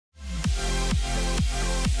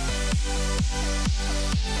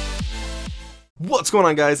What's going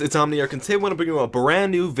on, guys? It's Omniarch, and today I want to bring you a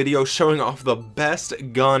brand new video showing off the best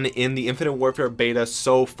gun in the Infinite Warfare beta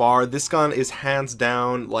so far. This gun is hands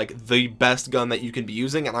down like the best gun that you can be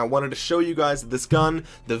using, and I wanted to show you guys this gun,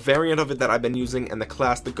 the variant of it that I've been using, and the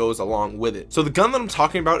class that goes along with it. So the gun that I'm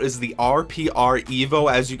talking about is the RPR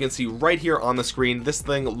Evo. As you can see right here on the screen, this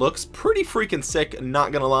thing looks pretty freaking sick,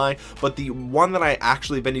 not gonna lie, but the one that I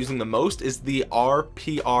actually been using the most is the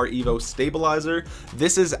RPR Evo Stabilizer.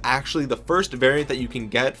 This is actually the first variant that you can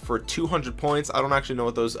get for 200 points. I don't actually know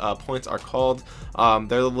what those points are called.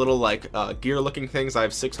 They're the little like gear looking things. I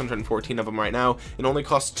have 614 of them right now. It only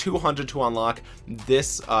costs 200 to unlock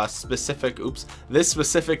this specific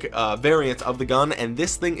variant of the gun, and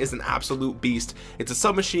this thing is an absolute beast. It's a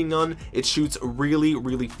submachine gun. It shoots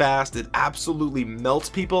really fast. It absolutely melts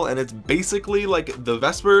people, and it's basically like the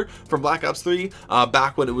Vesper from Black Ops 3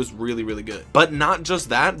 back when it was really good. But not just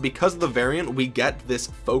that, because of the variant, we get this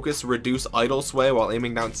focus reduce idle sway while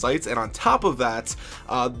aiming down sights, and on top of that,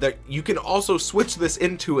 you can also switch this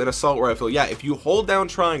into an assault rifle. Yeah, if you hold down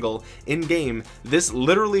triangle in game, this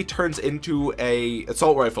literally turns into a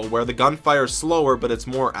assault rifle where the gun fires slower but it's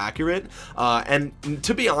more accurate, and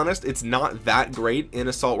to be honest, it's not that great in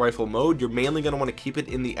assault rifle mode. You're mainly going to want to keep it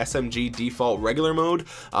in the SMG default regular mode,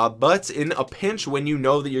 but in a pinch, when you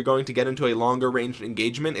know that you're going to get into a longer range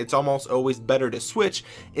engagement, it's almost always better to switch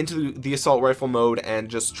into the assault rifle mode and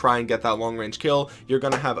just try and get that long range kill. You're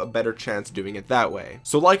gonna have a better chance doing it that way.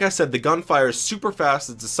 So like I said, the gun fires super fast.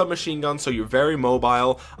 It's a submachine gun, so you're very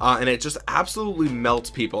mobile, and it just absolutely melts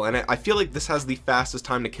people, and I feel like this has the fastest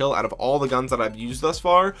time to kill out of all the guns that I've used thus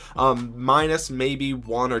far, minus maybe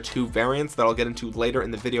one or two variants that I'll get into later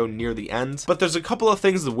in the video near the end. But there's a couple of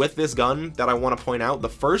things with this gun that I want to point out. The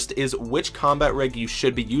first is which combat rig you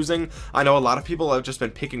should be using. I know a lot of people have just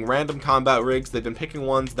been picking random combat rigs. They've been picking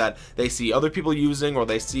ones that they see other people using, or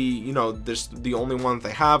they see, you know, there's the only one that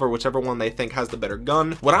they have, or whichever one they think has the better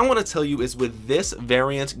gun. What I want to tell you is with this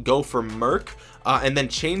variant, go for Merc, and then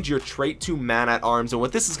change your trait to Man at Arms. And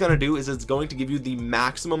what this is going to do is it's going to give you the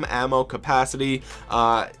maximum ammo capacity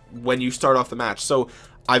when you start off the match. So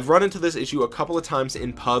I've run into this issue a couple of times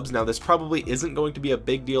in pubs. Now, this probably isn't going to be a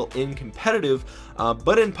big deal in competitive,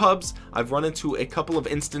 but in pubs, I've run into a couple of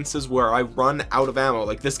instances where I run out of ammo.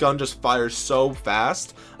 Like, this gun just fires so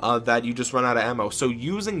fast that you just run out of ammo. So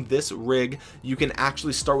using this rig, you can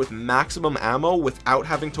actually start with maximum ammo without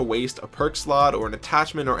having to waste a perk slot or an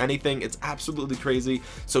attachment or anything. It's absolutely crazy.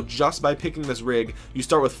 So just by picking this rig, you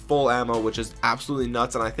start with full ammo, which is absolutely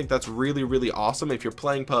nuts, and I think that's really awesome if you're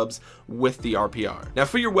playing pubs with the RPR. Now,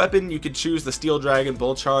 for your weapon, you could choose the Steel Dragon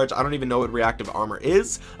Bull Charge. I don't even know what reactive armor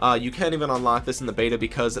is. You can't even unlock this in the beta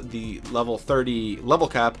because of the level 30 level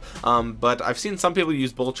cap, but I've seen some people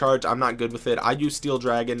use Bull Charge. I'm not good with it. I use Steel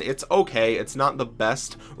Dragon. It's okay. It's not the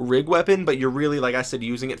best rig weapon, but you're really, like I said,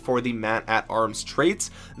 using it for the Man at Arms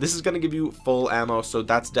traits. This is going to give you full ammo, so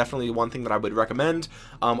that's definitely one thing that I would recommend.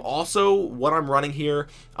 Also, what I'm running here,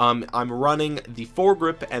 I'm running the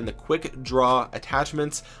foregrip and the quick draw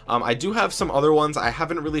attachments. I do have some other ones. I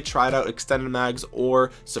haven't really tried out extended mags or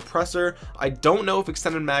suppressor. I don't know if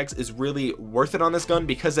extended mags is really worth it on this gun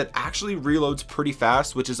because it actually reloads pretty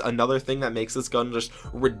fast, which is another thing that makes this gun just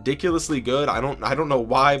ridiculously good. I don't know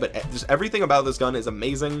why, but just everything about this gun is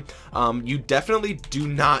amazing. You definitely do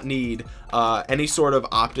not need any sort of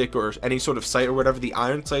optic or any sort of sight or whatever. The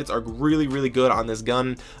iron sights are really good on this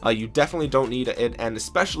gun. You definitely don't need it, and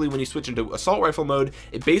especially when you switch into assault rifle mode,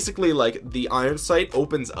 it basically, like, the iron sight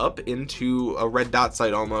opens up into a red dot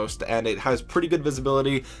sight almost, and it has pretty good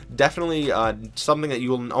visibility. Definitely something that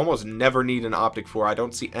you will almost never need an optic for. I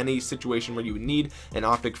don't see any situation where you would need an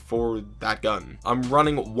optic for that gun. I'm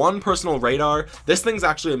running one personal radar. This thing's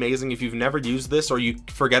actually amazing. If you've never used this or you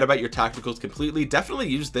forget about your tacticals completely, definitely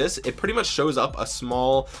use this. It pretty much shows up a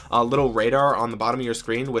small little radar on the bottom of your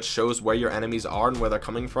screen, which shows where your enemies are and where they're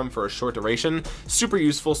coming from for a short duration. Super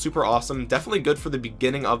useful, super awesome. Definitely good for the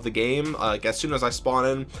beginning of the game. Like, as soon as I spawn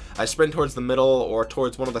in, I sprint towards the middle or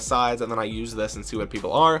towards one of the sides, and then I use this and see what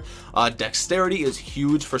people are. Dexterity is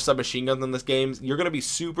huge for submachine guns in this game. You're going to be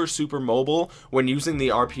super mobile when using the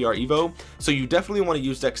RPR Evo, so you definitely want to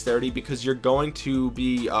use dexterity because you're going to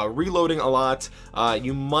be reloading a lot.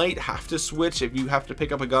 You might have to switch if you have to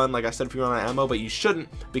pick up a gun, like I said, if you're on ammo, but you shouldn't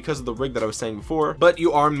because of the rig that I was saying before. But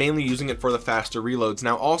you are mainly using it for the faster reloads.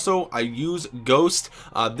 Now, also, I use Ghost.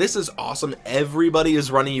 This is awesome. Everybody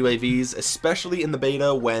is running UAVs, especially in the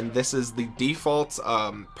beta when this is the default.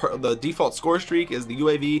 The default score streak is the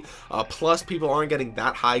UAV. Plus, people aren't getting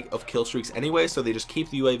that high of kill streaks anyway, so they just keep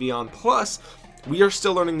the UAV on. Plus, we are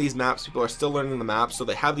still learning these maps. People are still learning the maps, so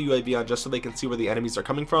they have the UAV on just so they can see where the enemies are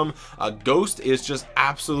coming from. Ghost is just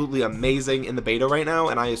absolutely amazing in the beta right now,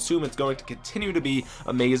 and I assume it's going to continue to be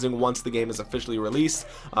amazing once the game is officially released.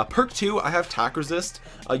 Perk 2, I have tack resist.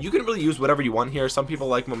 You can really use whatever you want here. Some people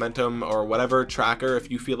like momentum or whatever, tracker, if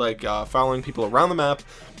you feel like following people around the map,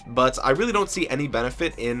 but I really don't see any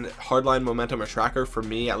benefit in hardline, momentum, or tracker for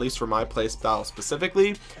me, at least for my playstyle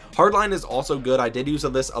specifically. Hardline is also good. I did use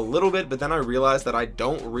this a little bit, but then I realized that I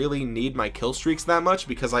don't really need my kill streaks that much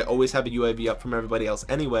because I always have a UAV up from everybody else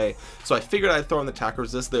anyway, so I figured I'd throw in the tack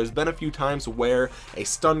resist. There's been a few times where a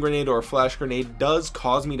stun grenade or a flash grenade does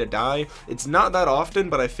cause me to die. It's not that often,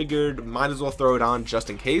 but I figured might as well throw it on just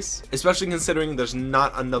in case, especially considering there's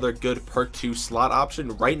not another good perk 2 slot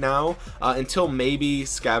option right now until maybe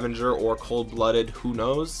Scavenger or Cold-Blooded, who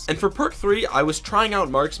knows. And for perk 3, I was trying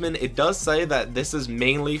out Marksman. It does say that this is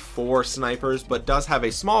mainly for snipers, but does have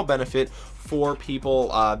a small benefit for people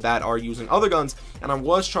that are using other guns, and I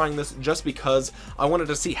was trying this just because I wanted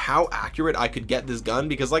to see how accurate I could get this gun,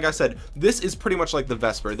 because like I said, this is pretty much like the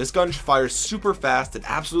Vesper. This gun fires super fast. It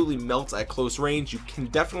absolutely melts at close range. You can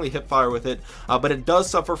definitely hip fire with it, but it does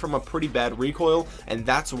suffer from a pretty bad recoil, and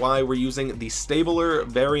that's why we're using the stabler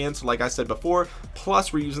variant like I said before,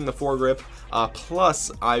 plus we're using the foregrip,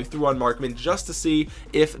 plus I threw on Markman just to see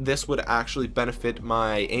if this would actually benefit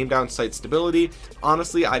my aim down sight stability.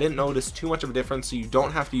 Honestly, I didn't notice too much of a difference, so you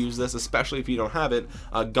don't have to use this, especially if you don't have it.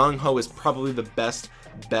 Gung Ho is probably the best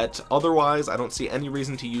bet. Otherwise, I don't see any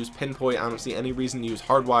reason to use Pinpoint. I don't see any reason to use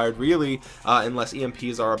Hardwired really, unless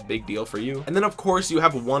EMPs are a big deal for you. And then of course you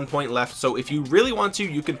have 1 point left, so if you really want to,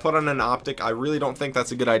 you can put on an OpTic. I really don't think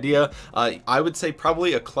that's a good idea. I would say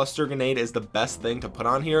probably a cluster grenade is the best thing to put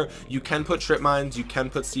on here. You can put trip mines, you can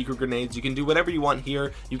put secret grenades, you can do whatever you want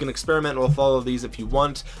here. You can experiment with all of these if you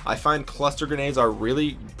want. I find cluster grenades are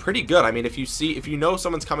really pretty good. I mean, if you know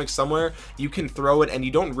someone's coming somewhere, you can throw it and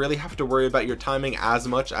you don't really have to worry about your timing as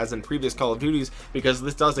much as in previous Call of Duties, because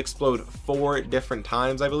this does explode 4 different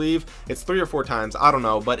times. I believe it's 3 or 4 times, I don't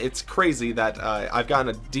know, but it's crazy that I've gotten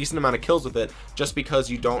a decent amount of kills with it just because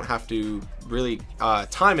you don't have to really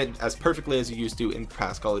time it as perfectly as you used to in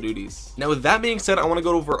past Call of Duties. Now with that being said, I want to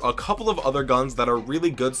go over a couple of other guns that are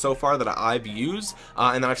really good so far that I've used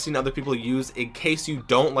and that I've seen other people use, in case you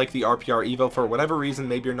don't like the RPR Evo for whatever reason.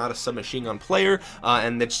 Maybe you're not a submachine gun player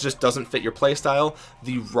and it just doesn't fit your play style.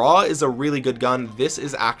 The Raw is a really good gun. This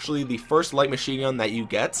is actually the first light machine gun that you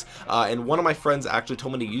get, and one of my friends actually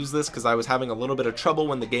told me to use this because I was having a little bit of trouble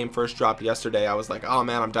when the game first dropped yesterday. I was like, oh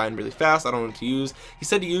man, I'm dying really fast, I don't know what to use. He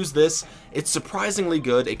said to use this. It's surprisingly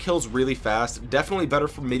good. It kills really fast, definitely better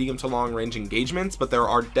for medium to long range engagements, but there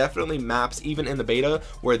are definitely maps even in the beta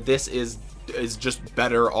where this is just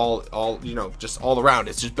better all you know, just all around.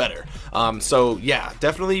 It's just better. So yeah,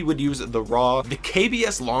 definitely would use the Raw. The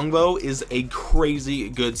KBS longbow is a crazy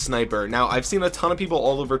good sniper. Now I've seen a ton of people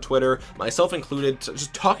all over Twitter, myself included,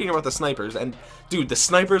 just talking about the snipers, and dude, the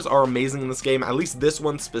snipers are amazing in this game, at least this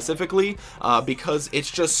one specifically, because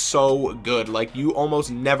it's just so good. Like, you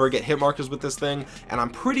almost never get hit markers with this thing, and I'm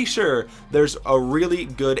pretty sure there's a really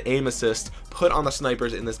good aim assist put on the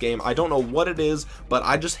snipers in this game. I don't know what it is, but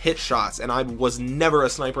I just hit shots, and I was never a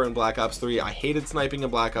sniper in Black Ops 3. I hated sniping in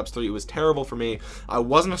Black Ops 3. It was terrible for me. I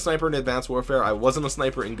wasn't a sniper in Advanced Warfare. I wasn't a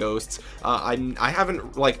sniper in Ghosts. I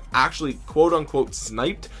haven't, like, actually quote-unquote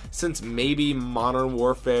sniped since maybe Modern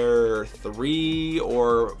Warfare 3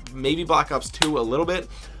 or maybe Black Ops 2 a little bit.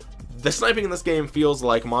 The sniping in this game feels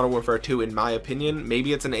like Modern Warfare 2 in my opinion.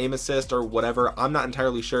 Maybe it's an aim assist or whatever, I'm not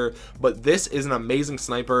entirely sure, but this is an amazing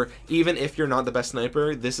sniper. Even if you're not the best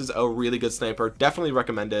sniper, this is a really good sniper. Definitely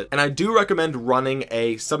recommend it. And I do recommend running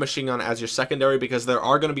a submachine gun as your secondary, because there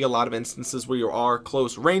are going to be a lot of instances where you are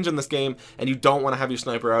close range in this game and you don't want to have your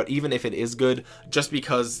sniper out, even if it is good, just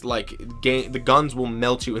because like the guns will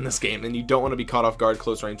melt you in this game and you don't want to be caught off guard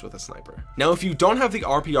close range with a sniper. Now if you don't have the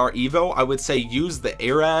RPR Evo, I would say use the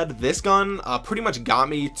ARAD. This gun pretty much got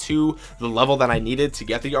me to the level that I needed to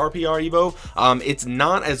get the RPR Evo. It's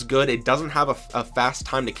not as good. It doesn't have a fast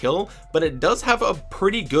time to kill, but it does have a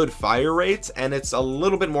pretty good fire rate, and it's a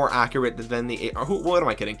little bit more accurate than the what am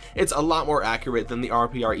I kidding? It's a lot more accurate than the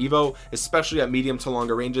RPR Evo, especially at medium to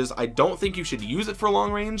longer ranges. I don't think you should use it for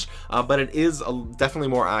long range, but it is definitely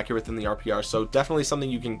more accurate than the RPR, so definitely something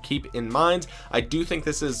you can keep in mind. I do think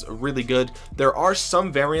this is really good. There are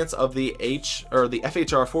some variants of the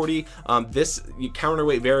FHR 40. This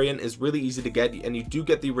counterweight variant is really easy to get, and you do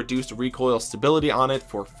get the reduced recoil stability on it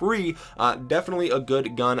for free. Definitely a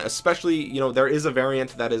good gun, especially, you know, there is a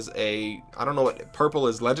variant that is I don't know what, purple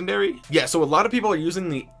is legendary. Yeah, so a lot of people are using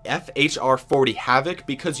the FHR40 Havoc,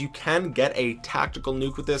 because you can get a tactical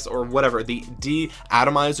nuke with this, or whatever, the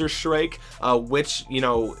de-atomizer Shrike, which, you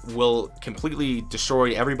know, will completely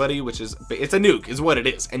destroy everybody, which is, it's a nuke is what it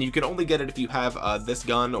is, and you can only get it if you have this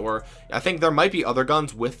gun, or I think there might be other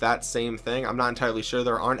guns with that same thing. I'm not entirely sure,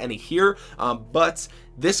 there aren't any here, but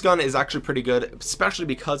this gun is actually pretty good, especially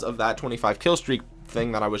because of that 25 kill streak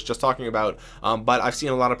thing that I was just talking about. But I've seen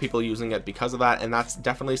a lot of people using it because of that, and that's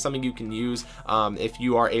definitely something you can use if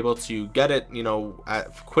you are able to get it, you know,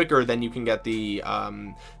 quicker than you can get the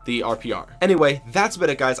RPR. Anyway, that's about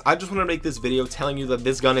it, guys. I just want to make this video telling you that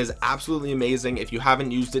this gun is absolutely amazing. If you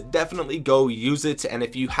haven't used it, definitely go use it, and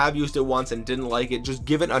if you have used it once and didn't like it, just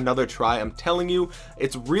give it another try. I'm telling you,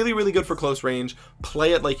 it's really, really good for close range.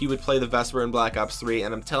 Play it like you would play the Vesper in Black Ops 3,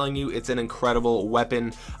 and I'm telling you, it's an incredible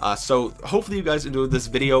weapon. So hopefully you guys enjoyed this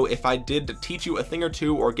video. If I did teach you a thing or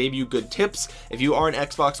two or gave you good tips, if you are an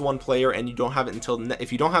Xbox One player and you don't have it until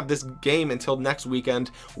if you don't have this game until next weekend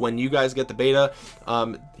when you guys get the beta,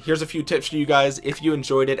 here's a few tips for you guys. If you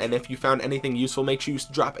enjoyed it and if you found anything useful, make sure you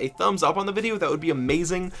drop a thumbs up on the video. That would be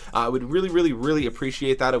amazing. I would really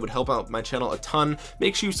appreciate that. It would help out my channel a ton.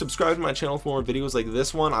 Make sure you subscribe to my channel for more videos like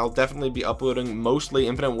this one. I'll definitely be uploading mostly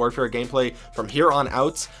Infinite Warfare gameplay from here on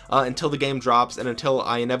out until the game drops, and until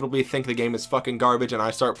I inevitably think the game is fucking garbage and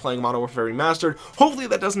I start playing Modern Warfare Remastered. Hopefully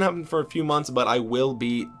that doesn't happen for a few months, but I will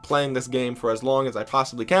be playing this game for as long as I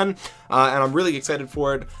possibly can, and I'm really excited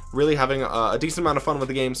for it, really having a decent amount of fun with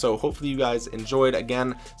the game. So hopefully you guys enjoyed.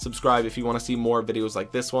 Again, subscribe if you want to see more videos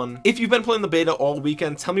like this one. If you've been playing the beta all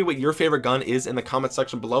weekend, tell me what your favorite gun is in the comment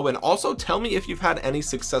section below, and also tell me if you've had any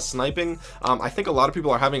success sniping. I think a lot of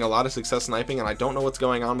people are having a lot of success sniping, and I don't know what's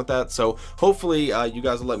going on with that, so hopefully you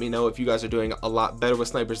guys will let me know if you guys are doing a lot better with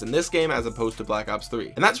snipers in this game as opposed to Black Ops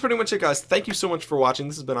 3. And that's pretty much it, guys. Thank you so much for watching.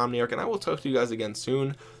 This has been Omniarch, and I will talk to you guys again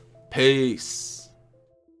soon. Peace.